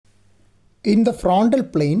In the frontal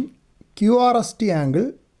plane, QRST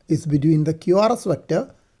angle is between the QRS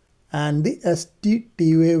vector and the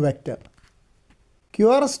ST-TY vector.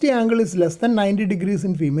 QRST angle is less than 90 degrees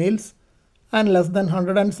in females and less than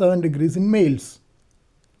 107 degrees in males.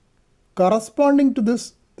 Corresponding to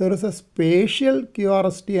this, there is a spatial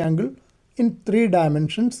QRST angle in 3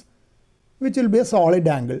 dimensions, which will be a solid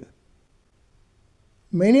angle.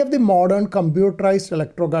 Many of the modern computerized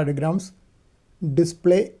electrocardiograms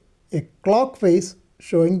display a clock face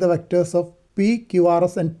showing the vectors of P,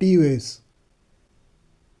 QRS and T waves.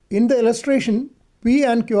 In the illustration, P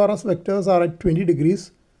and QRS vectors are at 20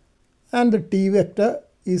 degrees and the T vector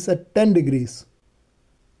is at 10 degrees.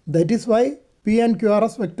 That is why P and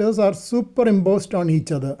QRS vectors are superimposed on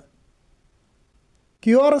each other.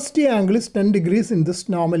 QRST angle is 10 degrees in this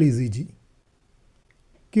normal ECG.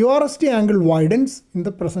 QRST angle widens in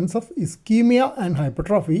the presence of ischemia and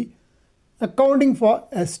hypertrophy, accounting for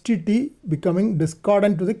STT becoming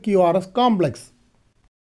discordant to the QRS complex.